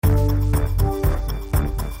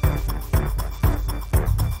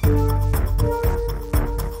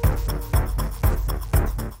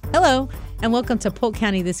Hello, and welcome to Polk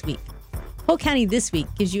County This Week. Polk County This Week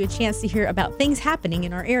gives you a chance to hear about things happening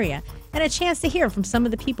in our area and a chance to hear from some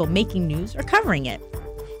of the people making news or covering it.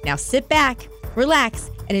 Now sit back, relax,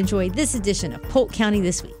 and enjoy this edition of Polk County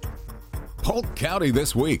This Week. Polk County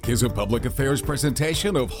This Week is a public affairs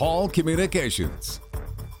presentation of Hall Communications.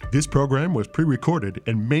 This program was pre-recorded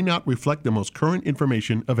and may not reflect the most current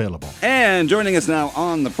information available. And joining us now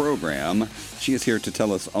on the program, she is here to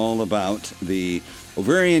tell us all about the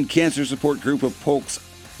Ovarian Cancer Support Group of Polk's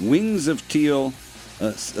Wings of Teal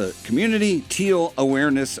Community Teal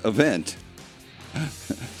Awareness Event.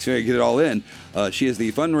 So I get it all in. She is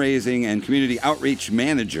the fundraising and community outreach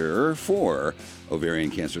manager for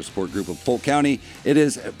Ovarian Cancer Support Group of Polk County. It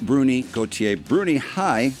is Bruni Gauthier. Bruni,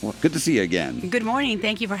 hi. Well, good to see you again. Good morning.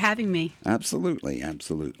 Thank you for having me. Absolutely,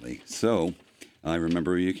 absolutely. So I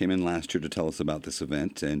remember you came in last year to tell us about this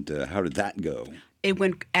event, and how did that go? It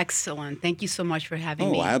went excellent. Thank you so much for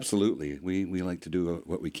having me. Oh, absolutely. We like to do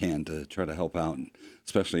what we can to try to help out,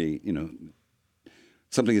 especially,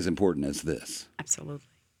 something as important as this. Absolutely.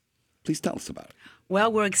 Please tell us about it.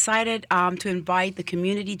 Well, we're excited to invite the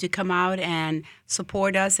community to come out and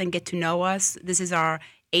support us and get to know us. This is our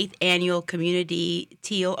 8th annual Community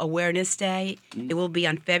Teal Awareness Day. It will be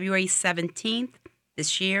on February 17th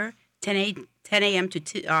this year, 10 a.m. to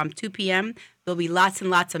 2 p.m. There'll be lots and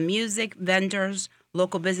lots of music, vendors,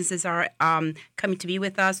 local businesses are coming to be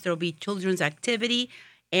with us. There'll be children's activity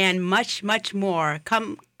and much, much more.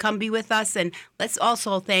 Come be with us, and let's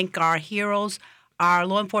also thank our heroes. Our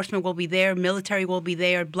law enforcement will be there, military will be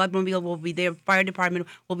there, bloodmobile will be there, fire department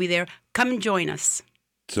will be there. Come and join us.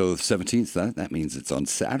 So the 17th, that means it's on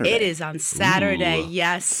Saturday. It is on Saturday, Ooh.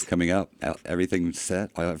 yes. Coming up, everything's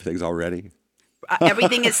set, everything's all ready.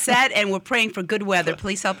 Everything is set, and we're praying for good weather.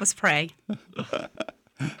 Please help us pray.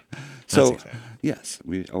 So, yes,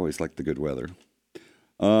 we always like the good weather.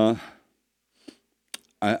 There's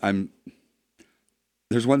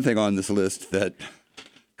one thing on this list that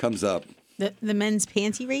comes up. The men's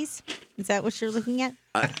panty race? Is that what you're looking at?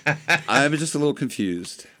 I'm just a little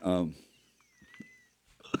confused.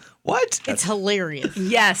 What? It's hilarious.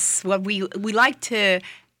 Yes. What we like to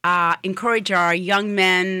encourage our young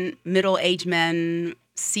men, middle-aged men,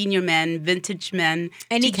 senior men, vintage men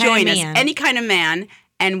to join us. Any kind of man.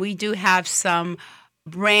 And we do have some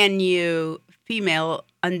brand new female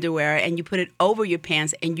underwear, and you put it over your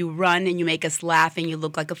pants, and you run, and you make us laugh, and you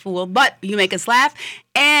look like a fool, but you make us laugh,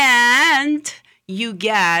 and you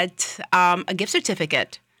get a gift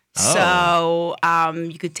certificate. Oh. So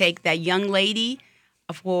you could take that young lady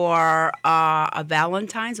for a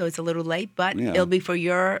Valentine, so it's a little late, but it'll be for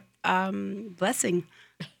your blessing.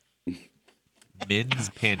 Men's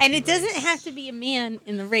panty. And it doesn't have to be a man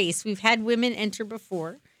in the race. We've had women enter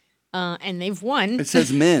before, and they've won. It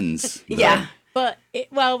says men's. Yeah. But, we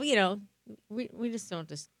just don't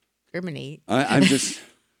discriminate. I'm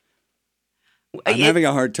having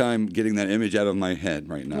a hard time getting that image out of my head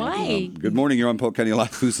right now. Why? Good morning. You're on Polk County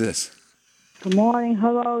Live. Who's this? Good morning.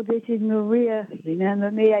 Hello. This is Maria. Remember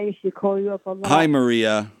me? I used to call you up a lot. Hi,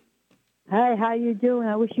 Maria. Hi. How you doing?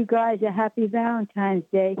 I wish you guys a happy Valentine's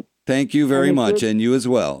Day. Thank you very much, and you as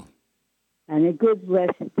well. And a good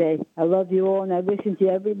blessed day. I love you all, and I listen to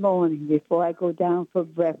you every morning before I go down for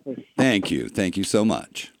breakfast. Thank you. Thank you so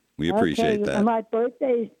much. We appreciate that. My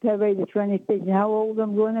birthday is February the 25th. And how old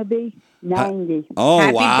I'm going to be? 90.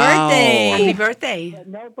 Happy birthday. Happy birthday. But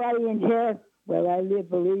nobody in here where I live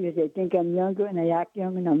believes they think I'm younger, and I act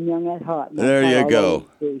young, and I'm young at heart. There you go.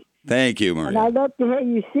 Thank you, Maria. And I love to hear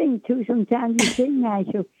you sing, too. Sometimes you sing nice.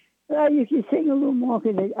 Well, you should sing a little more,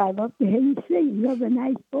 because I love to hear you sing. You have a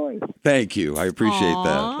nice voice. Thank you. I appreciate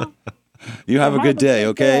that. You have a good day,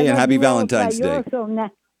 okay? And happy Valentine's Day.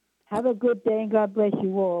 Have a good day, and God bless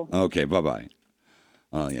you all. Okay, bye-bye.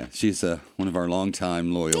 Oh, yeah. She's one of our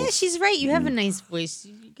longtime loyals. Yeah, she's right. You have a nice voice.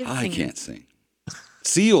 I can't sing.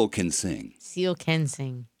 Seal can sing. Seal can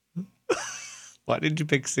sing. Why did you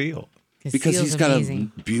pick Seal? Because he's got a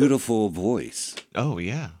beautiful voice. Oh,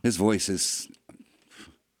 yeah. His voice is...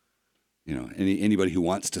 anybody who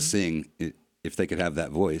wants to sing, if they could have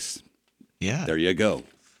that voice, there you go.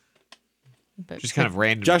 Just kind of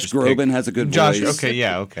random. Josh Groban has a good voice. Okay,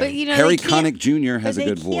 yeah, okay. But, Harry Connick Jr. has a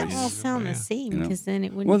good voice. They can't all sound the same, because then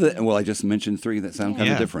it wouldn't. Well, I just mentioned 3 that sound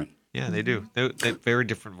kind of different. Yeah, they do. They're very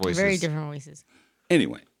different voices. Very different voices.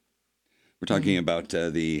 Anyway, we're talking about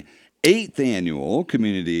the 8th annual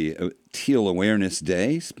Community Teal Awareness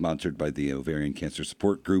Day, sponsored by the Ovarian Cancer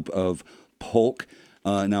Support Group of Polk.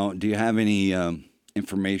 Now, do you have any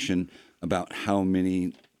information about how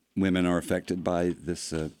many women are affected by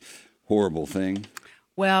this horrible thing?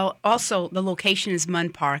 Well, also the location is Munn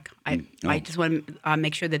Park. I just want to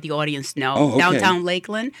make sure that the audience know. Oh, okay. Downtown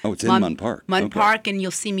Lakeland. Oh, it's in Munn Park. Munn Okay. Park, and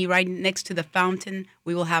you'll see me right next to the fountain.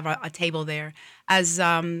 We will have a table there. As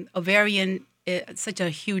ovarian, it's such a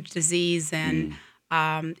huge disease, and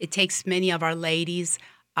it takes many of our ladies.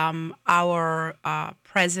 Our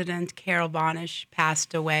president, Carol Bonish,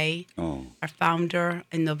 passed away. Oh. Our founder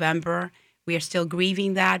in November. We are still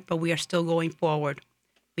grieving that, but we are still going forward.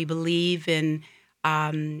 We believe in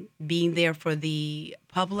being there for the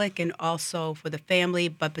public and also for the family,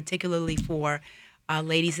 but particularly for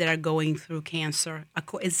ladies that are going through cancer.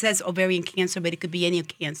 It says ovarian cancer, but it could be any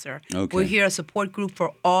cancer. Okay. We're here, a support group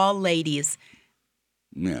for all ladies.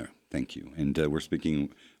 Yeah, thank you. And we're speaking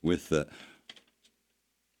with,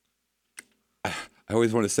 I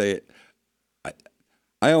always want to say it,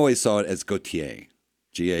 I always saw it as Gautier,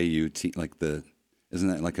 G-A-U-T, isn't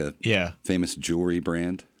that like a famous jewelry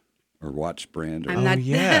brand or watch brand? Or, I'm not-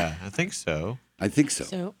 Yeah, I think so. I think so.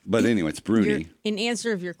 So- But anyway, it's Bruni. In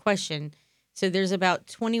answer of your question, so there's about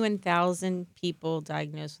 21,000 people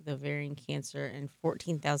diagnosed with ovarian cancer, and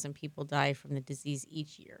 14,000 people die from the disease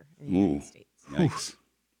each year in the United States. Yikes.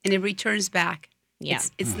 And it returns back. Yeah.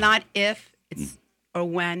 It's not if, it's or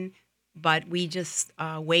when, but we just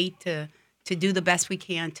wait to do the best we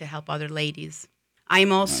can to help other ladies.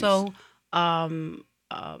 I'm also,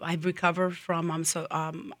 I've recovered from,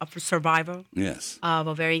 a survivor Yes. of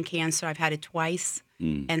ovarian cancer. I've had it twice.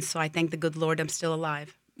 And so I thank the good Lord I'm still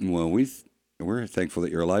alive. Well, we're thankful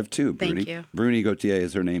that you're alive too, Bruni. Thank you. Bruni Gautier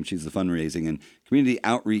is her name. She's the fundraising and community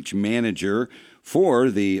outreach manager for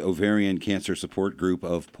the Ovarian Cancer Support Group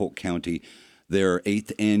of Polk County. Their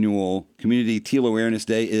 8th annual Community Teal Awareness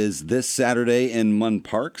Day is this Saturday in Munn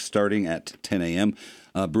Park, starting at 10 a.m.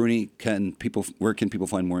 Bruni, where can people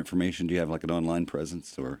find more information? Do you have like an online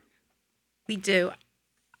presence or? We do.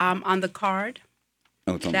 On the card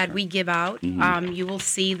It's on the that card. we give out, you will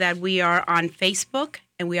see that we are on Facebook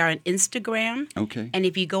and we are on Instagram. Okay. And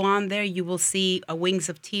if you go on there, you will see Wings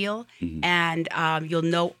of Teal, and you'll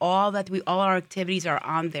know all our activities are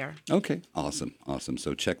on there. Okay, awesome.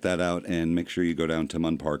 So check that out and make sure you go down to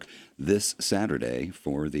Munn Park this Saturday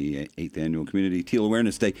for the 8th Annual Community Teal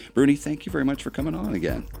Awareness Day. Bruni, thank you very much for coming on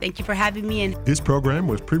again. Thank you for having me. And This program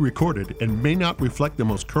was pre-recorded and may not reflect the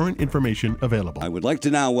most current information available. I would like to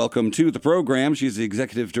now welcome to the program, she's the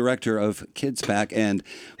Executive Director of Kids Pack, and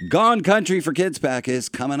Gone Country for Kids Pack is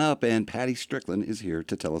coming up, and Patty Strickland is here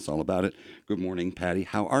to tell us all about it. Good morning, Patty.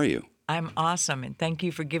 How are you? I'm awesome, and thank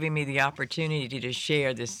you for giving me the opportunity to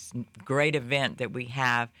share this great event that we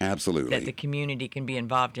have. Absolutely. That the community can be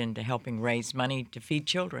involved in to helping raise money to feed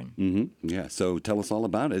children. Mm-hmm. Yeah, so tell us all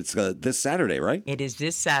about it. It's this Saturday, right? It is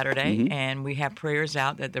this Saturday, and we have prayers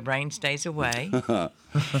out that the rain stays away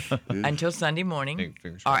until Sunday morning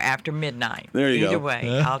Fingers or after midnight. There you Either go.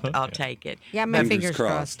 way, I'll take it. Yeah, my fingers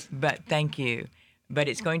crossed. But thank you. But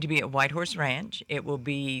it's going to be at White Horse Ranch. It will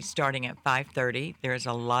be starting at 5:30. There's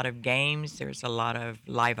a lot of games. There's a lot of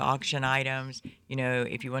live auction items. You know,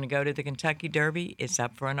 if you want to go to the Kentucky Derby, it's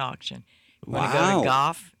up for an auction. If you want to go to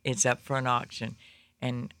golf, it's up for an auction.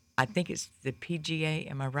 And I think it's the PGA.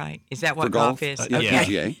 Am I right? Is that what For golf? is? Yeah,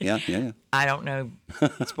 Okay. PGA. Yeah. I don't know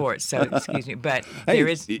sports, so excuse me. But Hey, there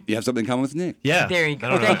is. you have something in common with Nick. Yeah. There you go. I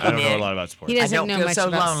don't know, Thank you, I don't know a Nick. lot about sports. He I doesn't don't know feel much so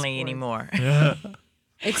about lonely sports. anymore.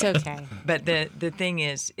 It's okay. But the thing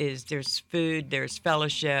is there's food, there's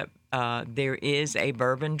fellowship, there is a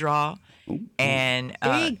bourbon draw, and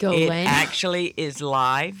There you go, it Lynn. actually is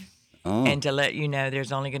live. Oh. And to let you know,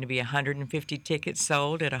 there's only going to be 150 tickets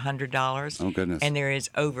sold at $100. Oh, goodness. And there is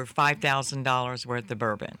over $5,000 worth of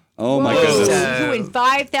bourbon. Oh, my Whoa. goodness. So- Doing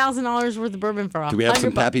 $5,000 worth of bourbon for Do we have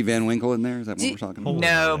some $100. Pappy Van Winkle in there? Is that what we're talking about?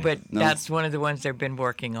 No, but No? that's one of the ones they've been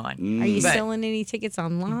working on. Are you But selling any tickets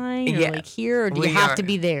online or Yeah, like here, or do you we have are. to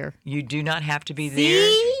be there? You do not have to be there.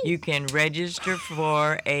 See? You can register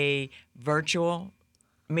for a virtual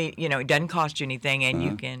meet. You know, it doesn't cost you anything, and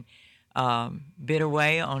you can bid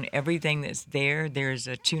away on everything that's there. There's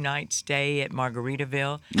a 2-night stay at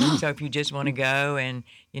Margaritaville. So if you just want to go and,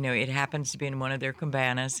 you know, it happens to be in one of their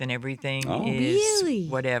cabanas and everything is Really?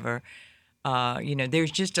 whatever. You know,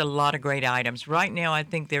 there's just a lot of great items. Right now, I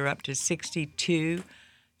think they're up to 62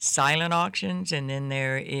 silent auctions, and then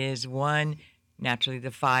there is one. Naturally,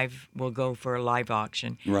 the 5 will go for a live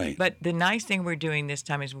auction. Right. But the nice thing we're doing this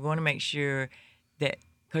time is we want to make sure that,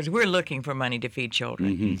 because we're looking for money to feed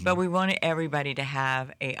children, but we want everybody to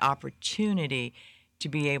have a opportunity to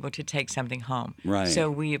be able to take something home. Right. So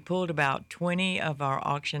we have pulled about 20 of our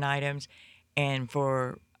auction items, and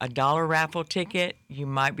for a $1 raffle ticket, you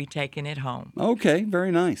might be taking it home. Okay, very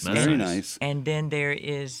nice. That's Very nice. nice. And then there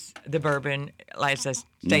is the bourbon, like I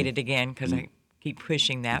stated again, because I keep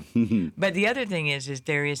pushing that. But the other thing is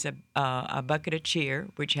there is a bucket of cheer,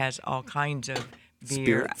 which has all kinds of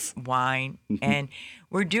beer, Spirits. wine, and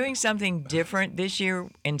we're doing something different this year.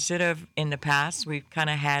 Instead of in the past, we've kind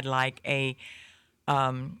of had like a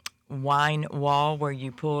wine wall where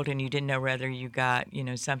you pulled and you didn't know whether you got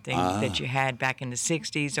something that you had back in the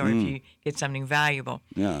 60s or if you get something valuable.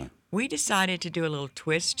 Yeah. We decided to do a little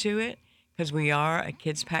twist to it because we are a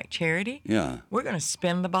Kids Pack charity. Yeah. We're going to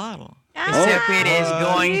spin the bottle. Except it is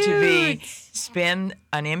going to be spin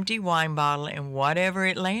an empty wine bottle and whatever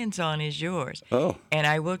it lands on is yours. Oh. And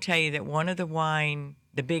I will tell you that one of the wine,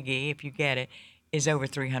 the biggie, if you get it, is over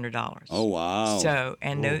 $300. Oh, wow. So,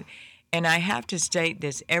 and I have to state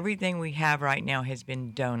this, everything we have right now has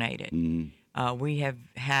been donated. We have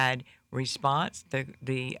had response.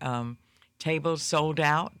 The tables sold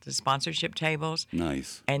out, the sponsorship tables.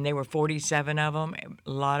 Nice. And there were 47 of them.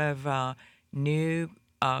 A lot of new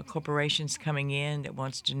corporations coming in that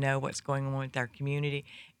wants to know what's going on with our community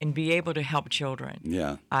and be able to help children.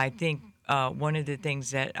 Yeah. I think one of the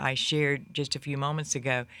things that I shared just a few moments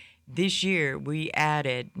ago, this year we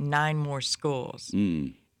added 9 more schools.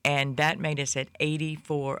 And that made us at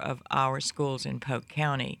 84 of our schools in Polk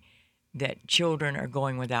County that children are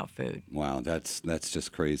going without food. Wow, that's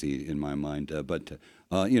just crazy in my mind. But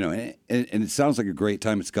and it sounds like a great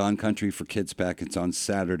time. It's Gone Country for Kids Pack. It's on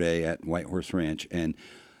Saturday at White Horse Ranch, and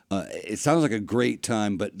it sounds like a great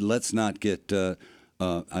time. But let's not get,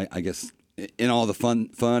 I guess, in all the fun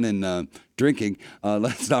and drinking.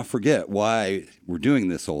 Let's not forget why we're doing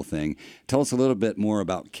this whole thing. Tell us a little bit more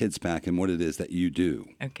about Kids Pack and what it is that you do.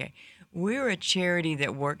 Okay, we're a charity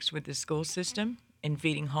that works with the school system in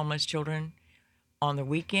feeding homeless children on the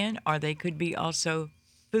weekend, or they could be also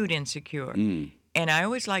food insecure. And I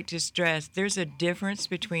always like to stress there's a difference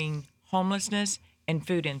between homelessness and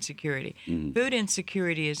food insecurity. Food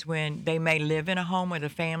insecurity is when they may live in a home with a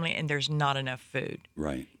family and there's not enough food.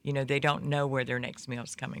 Right. They don't know where their next meal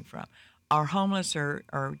is coming from. Our homeless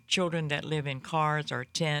are children that live in cars or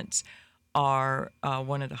tents or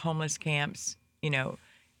one of the homeless camps,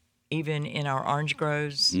 even in our orange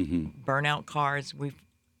groves, burnout cars.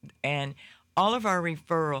 And all of our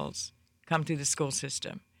referrals come through the school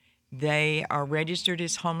system. They are registered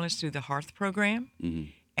as homeless through the Hearth program.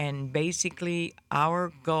 And basically,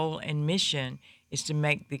 our goal and mission is to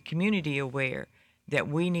make the community aware that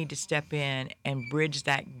we need to step in and bridge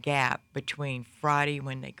that gap between Friday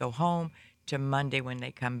when they go home to Monday when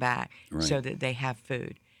they come back, so that they have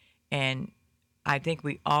food. And I think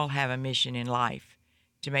we all have a mission in life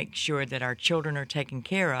to make sure that our children are taken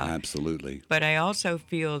care of. Absolutely. But I also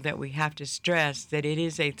feel that we have to stress that it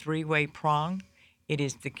is a 3-way prong. It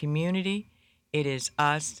is the community, it is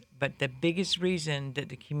us, but the biggest reason that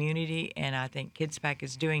the community, and I think Kids Pack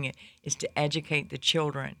is doing it, is to educate the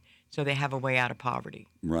children so they have a way out of poverty.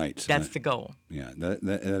 Right. That's the goal. Yeah,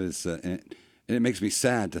 that is, and it makes me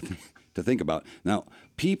sad to think about. Now,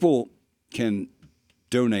 people can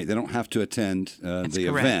donate. They don't have to attend the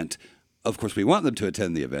event. Of course, we want them to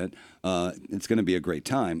attend the event. It's going to be a great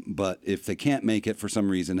time. But if they can't make it for some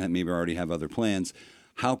reason, maybe already have other plans,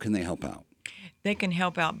 how can they help out? They can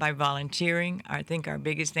help out by volunteering. I think our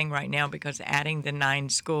biggest thing right now, because adding the 9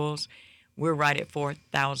 schools, we're right at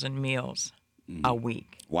 4,000 meals a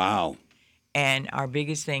week. Wow. And our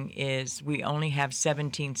biggest thing is we only have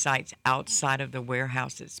 17 sites outside of the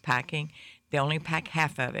warehouse that's packing. They only pack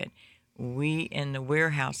half of it. We in the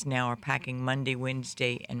warehouse now are packing Monday,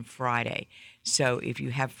 Wednesday, and Friday. So if you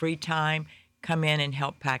have free time, come in and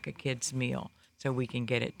help pack a kid's meal so we can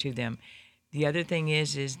get it to them. The other thing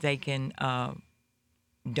is they can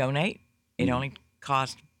donate. It only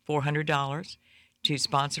costs $400 to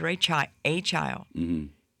sponsor a child.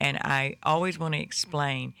 And I always want to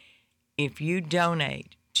explain, if you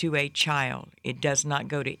donate to a child, it does not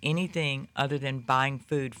go to anything other than buying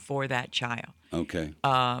food for that child. Okay.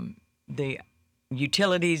 The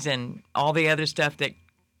utilities and all the other stuff that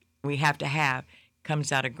we have to have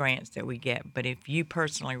comes out of grants that we get. But if you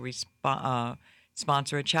personally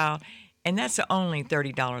sponsor a child, and that's only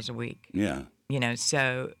 $30 a week. Yeah.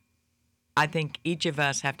 So I think each of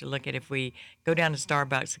us have to look at, if we go down to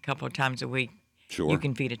Starbucks a couple of times a week, you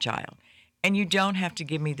can feed a child. And you don't have to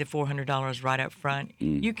give me the $400 right up front.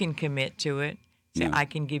 You can commit to it. Say, I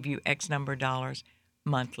can give you X number of dollars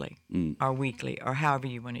monthly or weekly or however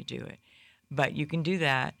you want to do it. But you can do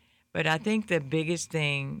that. But I think the biggest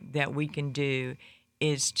thing that we can do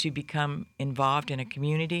is to become involved in a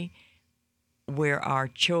community where our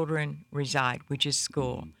children reside, which is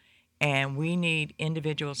school. And we need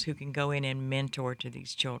individuals who can go in and mentor to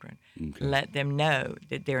these children. Let them know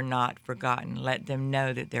that they're not forgotten. Let them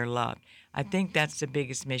know that they're loved. I think that's the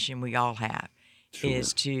biggest mission we all have,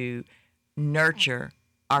 is to nurture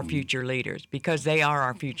our future leaders, because they are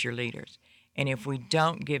our future leaders. And if we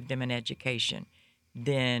don't give them an education,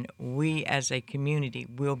 then we as a community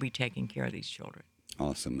will be taking care of these children.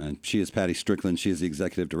 Awesome. And she is Patty Strickland. She is the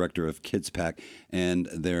executive director of Kids Pack, and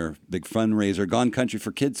their big fundraiser, Gone Country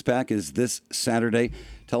for Kids Pack, is this Saturday.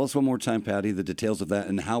 Tell us one more time, Patty, the details of that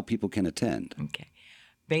and how people can attend. Okay.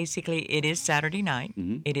 Basically, it is Saturday night.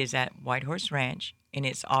 It is at White Horse Ranch, and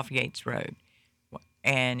it's off Yates Road.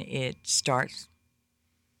 And it starts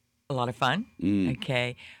a lot of fun,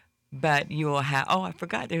 okay? But you will have, I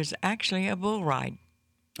forgot, there's actually a bull ride.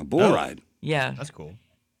 A bull ride? Yeah. That's cool.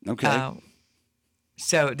 Okay.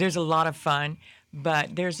 So there's a lot of fun,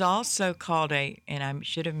 but there's also called and I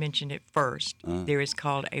should have mentioned it first, there is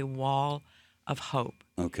called a Wall of Hope.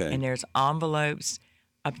 Okay. And there's envelopes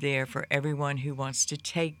up there for everyone who wants to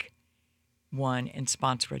take one and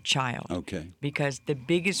sponsor a child. Okay. Because the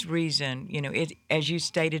biggest reason, it, as you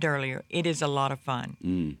stated earlier, it is a lot of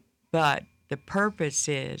fun. But the purpose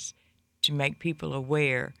is to make people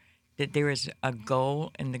aware that there is a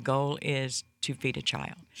goal, and the goal is to feed a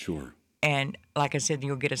child. Sure. And like I said,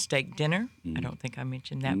 you'll get a steak dinner. I don't think I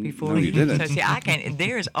mentioned that before. No, you didn't. So see,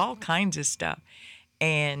 there's all kinds of stuff.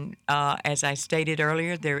 And as I stated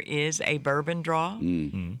earlier, there is a bourbon draw,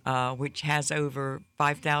 which has over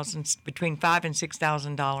between $5,000 and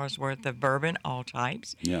 $6,000 worth of bourbon, all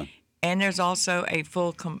types. Yeah. And there's also a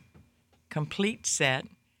full complete set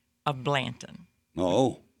of Blanton.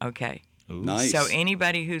 Oh. Okay. Nice. So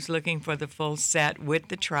anybody who's looking for the full set with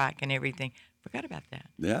the track and everything, forgot about that.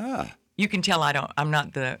 Yeah. You can tell I'm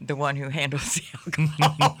not the one who handles the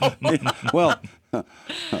alcohol. Well.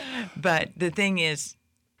 But the thing is,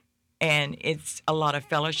 and it's a lot of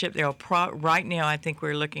fellowship. Right now, I think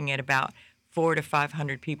we're looking at about 400 to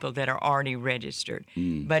 500 people that are already registered.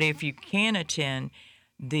 But if you can attend,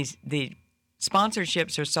 the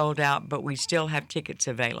sponsorships are sold out, but we still have tickets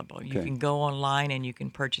available. You can go online and you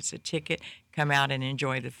can purchase a ticket, come out and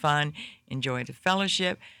enjoy the fun, enjoy the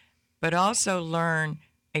fellowship, but also learn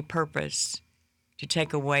a purpose to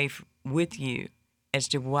take away with you as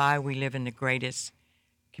to why we live in the greatest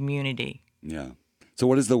community. Yeah. So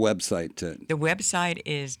what is the website? The website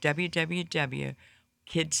is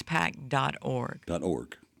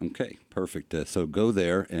www.kidspack.org. Okay, perfect. So go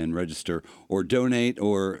there and register or donate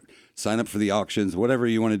or sign up for the auctions, whatever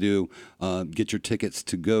you want to do. Get your tickets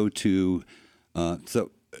to go to.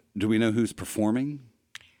 So do we know who's performing?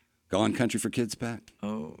 Gone Country for Kids Pack?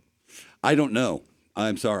 Oh. I don't know.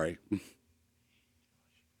 I'm sorry.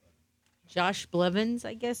 Josh Blevins,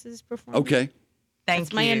 I guess, is performing. Okay.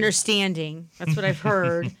 That's my understanding. That's what I've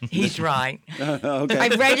heard. He's right. Okay.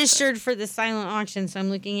 I've registered for the silent auction, so I'm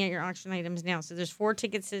looking at your auction items now. So there's 4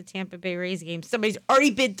 tickets to the Tampa Bay Rays game. Somebody's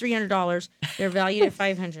already bid $300. They're valued at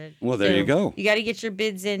 $500. Well, there you go. You got to get your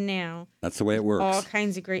bids in now. That's the way it works. All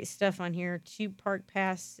kinds of great stuff on here. 2 park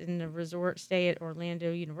pass in the resort stay at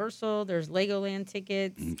Orlando Universal. There's Legoland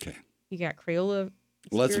tickets. Okay. You got Crayola.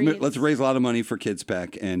 Let's raise a lot of money for Kids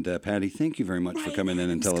Pack. And Patty, thank you very much for coming in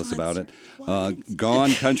and tell us about it.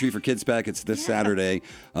 Gone Country for Kids Pack. It's this Saturday.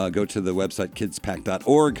 Go to the website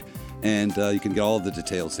kidspack.org and you can get all the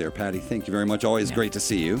details there. Patty, thank you very much. Always great to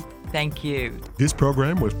see you. Thank you. This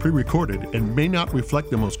program was pre-recorded and may not reflect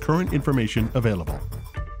the most current information available.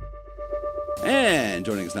 And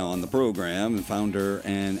joining us now on the program, founder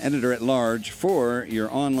and editor-at-large for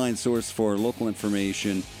your online source for local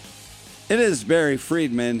information, it is Barry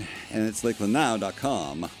Friedman, and it's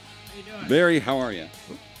LakelandNow.com. How you doing? Barry, how are you?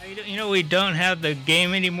 You know, we don't have the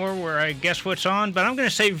game anymore where I guess what's on, but I'm going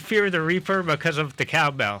to say Fear the Reaper because of the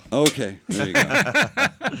cowbell. Okay, there you go.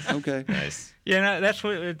 Okay. Nice. Yeah, that's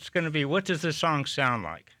what it's going to be. What does the song sound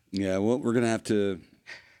like? Yeah, well, we're going to have to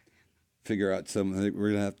figure out we're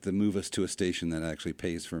going to have to move us to a station that actually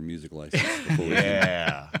pays for a music license before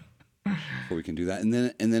we can do that. And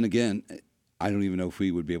then again, I don't even know if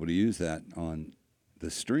we would be able to use that on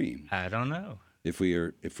the stream. I don't know. If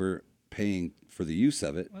we're paying for the use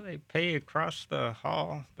of it. Well, they pay across the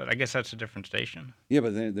hall, but I guess that's a different station. Yeah,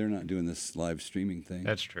 but they're not doing this live streaming thing.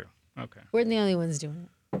 That's true. Okay. We're the only ones doing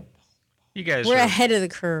it. You guys We're are ahead of the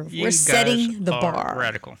curve. We're setting the bar.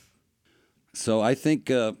 Radical. So I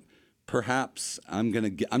think perhaps I'm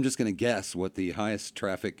just gonna guess what the highest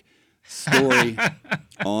traffic story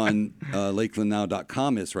on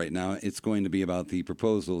LakelandNow.com is right now. It's going to be about the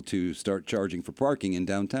proposal to start charging for parking in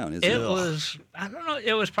downtown. Isn't it? It was, I don't know,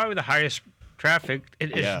 it was probably the highest traffic.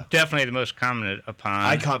 It is definitely the most commented upon.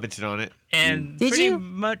 I commented on it. And pretty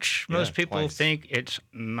much most people think it's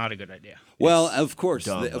not a good idea. Well, of course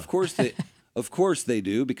they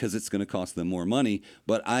do because it's going to cost them more money.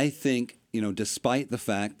 But I think despite the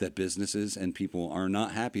fact that businesses and people are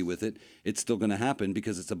not happy with it, it's still going to happen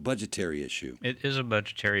because it's a budgetary issue. It is a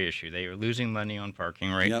budgetary issue. They are losing money on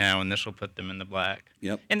parking right now, and this will put them in the black.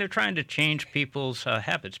 Yep. And they're trying to change people's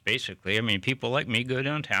habits, basically. I mean, people like me go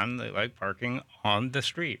downtown, they like parking on the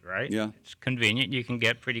street, right? Yeah. It's convenient. You can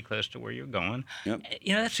get pretty close to where you're going. Yep.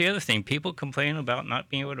 That's the other thing. People complain about not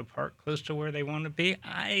being able to park close to where they want to be.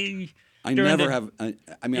 I never have.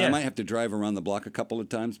 I might have to drive around the block a couple of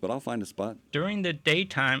times, but I'll find a spot. During the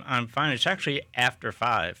daytime, I'm fine. It's actually after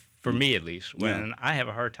 5, for me at least, when I have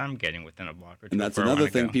a hard time getting within a block or two. And that's another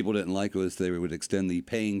thing people didn't like was they would extend the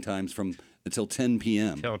paying times from until 10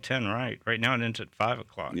 p.m. Until 10, right. Right now it ends at 5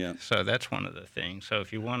 o'clock. Yeah. So that's one of the things. So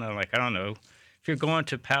if you want to, I don't know, if you're going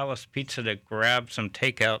to Palace Pizza to grab some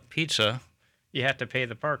takeout pizza, you have to pay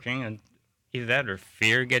the parking, and either that or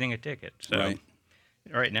fear getting a ticket. So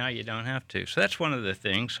right now you don't have to. So that's one of the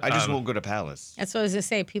things. I just won't go to Palace. That's what I was going to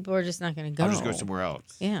say. People are just not going to go. I'll just go somewhere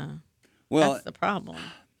else. Yeah. Well, that's the problem.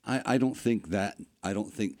 I don't think that. I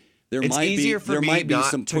don't think there It's might easier be for there me might be not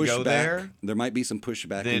some to go pushback. there There might be some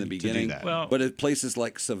pushback in the than to do beginning. that. Well- but at places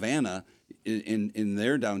like Savannah, in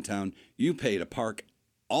their downtown, you pay to park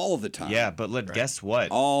all the time. Yeah, but guess what?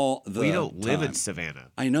 All the we don't live in time. Savannah.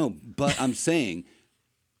 I know, but I'm saying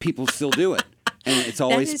people still do it, and it's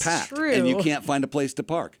always is packed, true. and you can't find a place to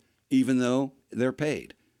park, even though they're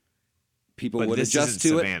paid. People But would this adjust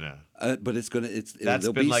isn't to Savannah. it, but it's gonna. That's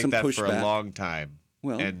there'll been be like some that pushback. for a long time.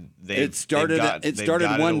 Well, and it started they've started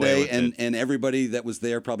got one away day, with it. and everybody that was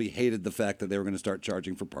there probably hated the fact that they were going to start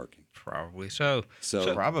charging for parking. Probably so.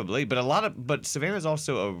 So Probably, but Savannah's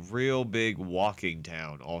also a real big walking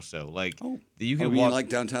town. Also, you can you walk. like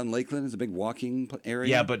downtown Lakeland is a big walking area.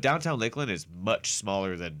 Yeah, but downtown Lakeland is much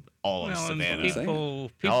smaller than all of Well, and Savannah.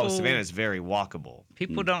 All of Savannah is very walkable.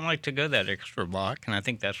 People don't like to go that extra block, and I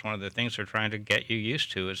think that's one of the things they're trying to get you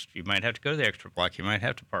used to is you might have to go the extra block. You might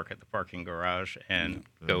have to park at the parking garage and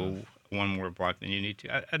go one more block than you need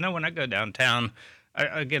to. I know when I go downtown,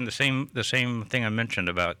 again, the same thing I mentioned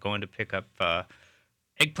about going to pick up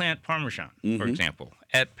eggplant parmesan, for example,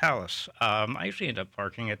 at Palace. I usually end up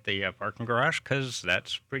parking at the parking garage because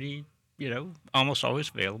that's pretty, almost always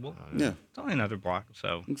available. Yeah. It's only another block,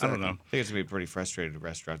 so I don't know. I think it's gonna be pretty frustrating to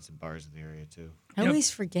restaurants and bars in the area too. I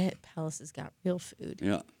always forget Palace has got real food.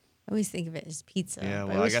 Yeah. I always think of it as pizza. Yeah, but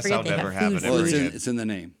well, I always guess forget I'll they never have have food. it Well, ever again. it's in the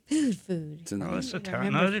name. Food. It's in the Oh, name. it's I Italian.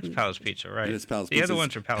 remember No, it's food. Palace Pizza, right? It is Palace The Pizza. other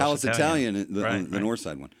ones are Palace Italian, Italian. the, Right, on the right. north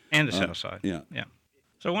side one. And the south side. Yeah. Yeah.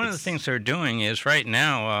 So one of the things they're doing is right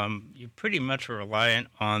now you pretty much are reliant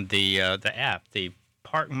on the app, the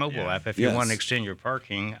Park mobile app. If you Yes. want to extend your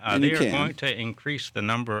parking, And they you are can. going to increase the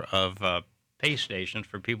number of pay stations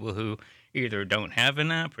for people who either don't have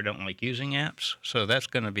an app or don't like using apps. So that's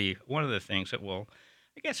going to be one of the things that will,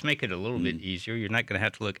 I guess, make it a little bit easier. You're not going to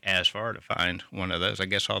have to look as far to find one of those. I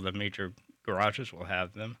guess all the major garages will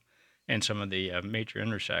have them and some of the major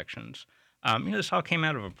intersections. This all came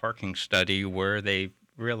out of a parking study where they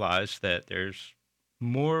realized that there's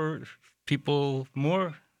more people,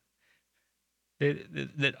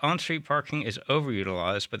 that on-street parking is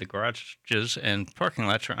overutilized, but the garages and parking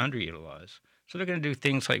lots are underutilized. So they're going to do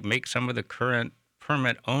things like make some of the current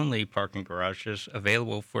permit-only parking garages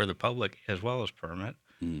available for the public as well as permit,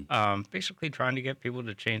 basically trying to get people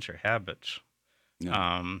to change their habits.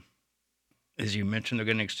 Yeah. As you mentioned, they're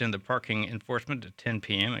going to extend the parking enforcement to 10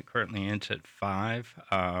 p.m. It currently ends at 5.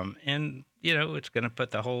 And, it's going to put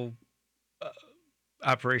the whole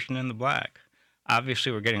operation in the black.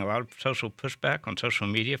 Obviously, we're getting a lot of social pushback on social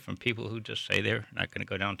media from people who just say they're not going to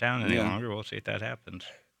go downtown any longer. We'll see if that happens.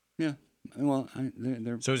 Yeah. Well,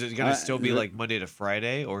 they're So is it going to still be like Monday to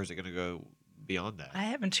Friday, or is it going to go beyond that? I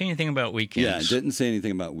haven't seen anything about weekends. Yeah, it didn't say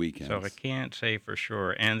anything about weekends. So I can't say for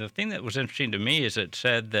sure. And the thing that was interesting to me is it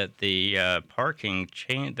said that the parking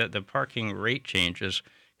rate changes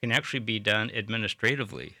can actually be done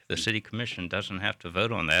administratively. The city commission doesn't have to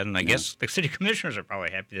vote on that, and I guess the city commissioners are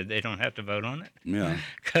probably happy that they don't have to vote on it. Yeah.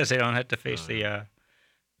 Because they don't have to face the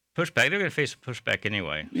pushback. They're going to face the pushback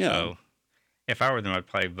anyway. Yeah. So if I were them, I'd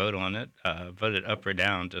probably vote on it, vote it up or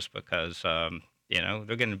down, just because they're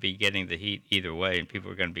going to be getting the heat either way, and people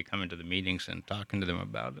are going to be coming to the meetings and talking to them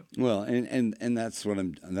about it. Well, and that's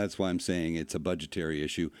why I'm saying it's a budgetary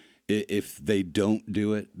issue. If they don't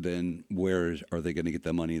do it, then where are they going to get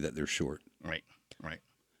the money that they're short? Right.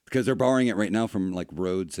 Because they're borrowing it right now from like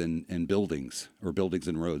roads and buildings, or buildings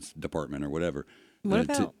and roads department or whatever,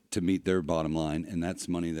 to meet their bottom line, and that's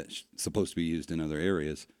money that's supposed to be used in other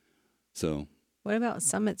areas. So What about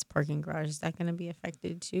Summit's parking garage? Is that going to be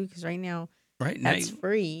affected too? Because right now Right now, that's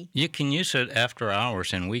free. you can use it after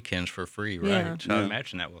hours and weekends for free, right? Yeah. So I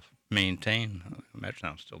imagine that will maintain? I imagine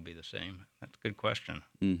that'll still be the same. That's a good question.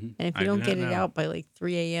 And if I you don't do get not it know. out by like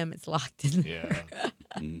 3 a.m., it's locked in there.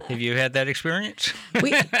 Have you had that experience?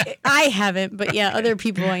 I haven't, but yeah, other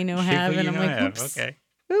people I know have. People And you I'm know like, have, oops. okay.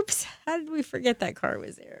 Oops, how did we forget that car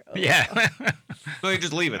was there? Oh. Yeah. So you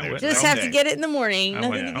just leave it there. Just all have day. to get it in the morning. I Nothing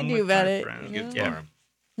went you can home do with about my it. friends. you know?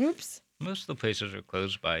 Yeah. Oops. Most of the places are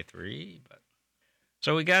closed by 3, but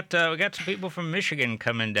so we got some people from Michigan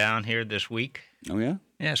coming down here this week. Oh, yeah?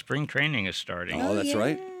 Yeah, spring training is starting. Oh, that's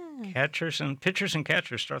right. Pitchers and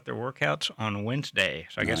catchers start their workouts on Wednesday,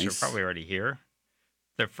 so I guess they're Nice. probably already here.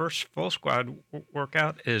 Their first full squad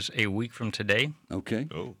workout is a week from today, Okay.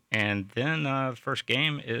 Oh. and then the first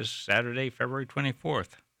game is Saturday, February 24th.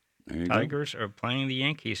 There you go. Tigers are playing the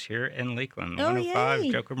Yankees here in Lakeland, Oh, 105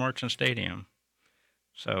 yay. Joker Marchant Stadium.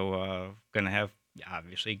 So going to have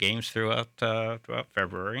obviously games throughout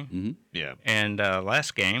February, Mm-hmm. Yeah. and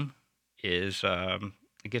last game is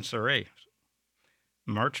against the Rays,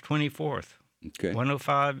 March 24th, Okay.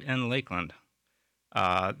 105 in Lakeland.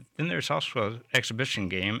 Then there's also an exhibition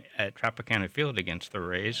game at Tropicana Field against the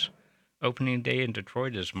Rays. Opening day in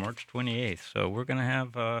Detroit is March 28th. So we're going to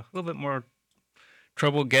have a little bit more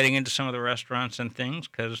trouble getting into some of the restaurants and things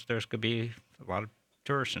because there's going to be a lot of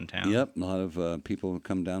tourists in town. Yep, a lot of people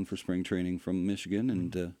come down for spring training from Michigan,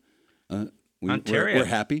 and Ontario. we're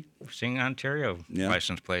happy. We're seeing Ontario Yeah.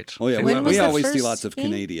 license plates. Oh, yeah, When was we the always see first lots of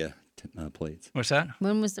game? Canada plates. What's that?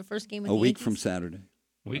 When was the first game with A the week Yankees? from Saturday.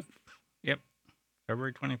 Week. Yep.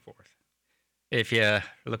 February 24th. If you're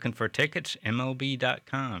looking for tickets,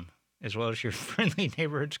 MLB.com, as well as your friendly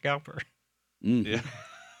neighborhood scalper. Yeah.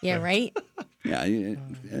 Yeah, right? Yeah,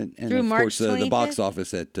 and Through of March course the box 25th?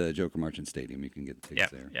 office at Joker Marchant Stadium. You can get the Yeah,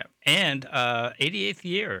 tickets there. yeah. And 88th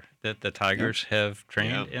year that the Tigers have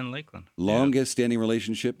trained Yeah. in Lakeland. Longest standing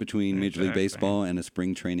relationship between Major League Exactly. Baseball and a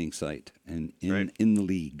spring training site, and Right. in the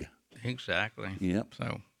league. Exactly. Yep.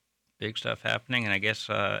 So big stuff happening, and I guess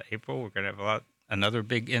April we're going to have another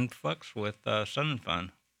big influx with Sun and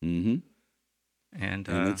Fun. Mm-hmm. And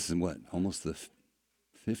And it's what, almost the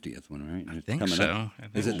 50th one, right? I It's think coming so. up. I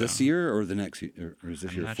think Is it this so. year or the next year, or is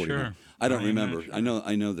this I'm year not 49? sure. I don't I'm not remember. sure.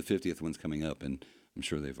 I know the 50th one's coming up, and I'm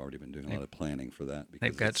sure they've already been doing a lot of planning for that. Because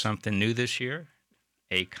They've got it's- something new this year.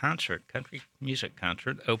 A concert, country music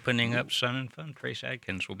concert, opening up Sun and Fun. Trace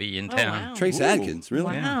Adkins will be in Oh, town. wow. Trace Ooh. Adkins,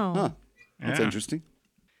 really? Wow. Huh. That's Yeah. interesting.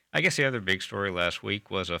 I guess the other big story last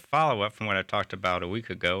week was a follow-up from what I talked about a week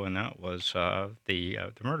ago, and that was the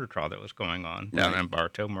murder trial that was going on down Right. in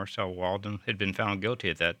Bartow. Marcel Walden had been found guilty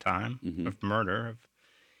at that time Mhm. of murder of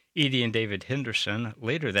Edie and David Henderson.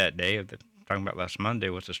 Later that day, talking about last Monday,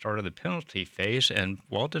 was the start of the penalty phase, and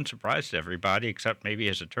Walden surprised everybody except maybe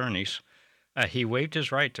his attorneys. He waived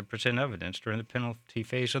his right to present evidence during the penalty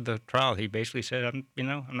phase of the trial. He basically said, I'm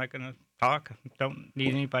not going to talk. Don't need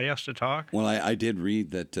anybody else to talk. Well, I did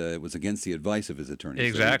read that it was against the advice of his attorney. so he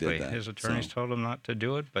did Exactly. that. His attorneys So- told him not to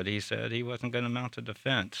do it, but he said he wasn't going to mount a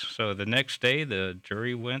defense. So the next day, the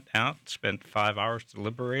jury went out, spent 5 hours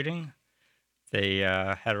deliberating. They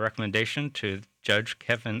had a recommendation to Judge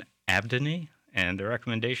Kevin Abdany, and the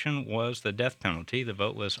recommendation was the death penalty. The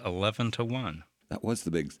vote was 11-1. That was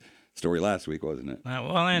the big story last week, wasn't it?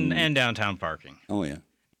 And downtown parking. Oh, yeah.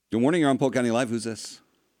 Good morning. You're on Polk County Live. Who's this?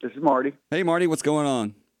 This is Marty. Hey, Marty. What's going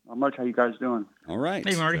on? Not much. How you guys doing? All right.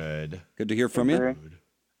 Hey, Marty. Good. Good to hear from you. Okay.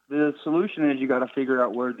 The solution is you got to figure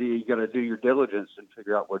out you got to do your diligence and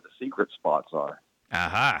figure out where the secret spots are.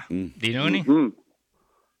 Aha. Mm. Do you know any? Mm-hmm.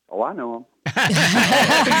 Oh, I know them.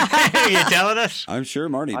 You telling us? I'm sure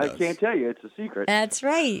Marty I does. can't tell you. It's a secret. That's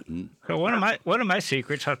right. So one of my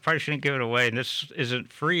secrets, I probably shouldn't give it away, and this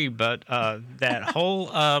isn't free, but that whole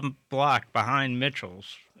block behind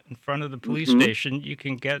Mitchell's in front of the police station, you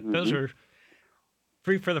can get those are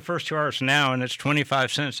free for the first 2 hours now, and it's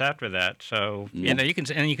 25 cents after that. So you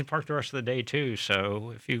can park the rest of the day too.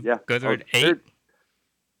 So if you go there at 8,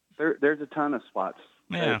 There's a ton of spots.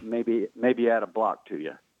 Yeah. Maybe add a block to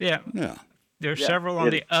you. yeah. Yeah. There's Yeah, several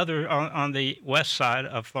on if- on the west side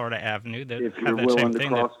of Florida Avenue that If have you're that same willing to thing,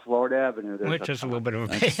 cross Florida Avenue, there's which a is a ton. little bit of a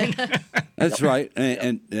pain. That's right.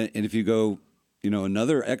 And if you go,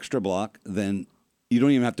 another extra block, then you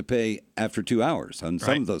don't even have to pay after 2 hours on some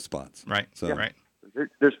Right. of those spots. Right. So, Right.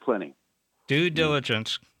 There's plenty. Due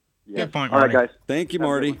diligence. Yeah. Good point, All right, Marty. guys. Thank you, Have a good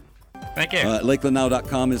Marty. one. Thank you.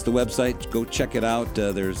 LakelandNow.com is the website. Go check it out.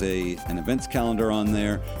 There's an events calendar on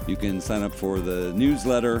there. You can sign up for the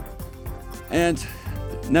newsletter, and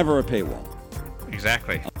never a paywall.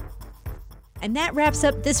 Exactly. And that wraps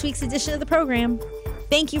up this week's edition of the program.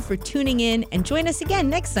 Thank you for tuning in, and join us again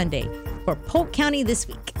next Sunday for Polk County This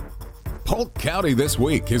Week. Polk County This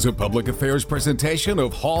Week is a public affairs presentation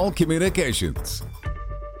of Hall Communications.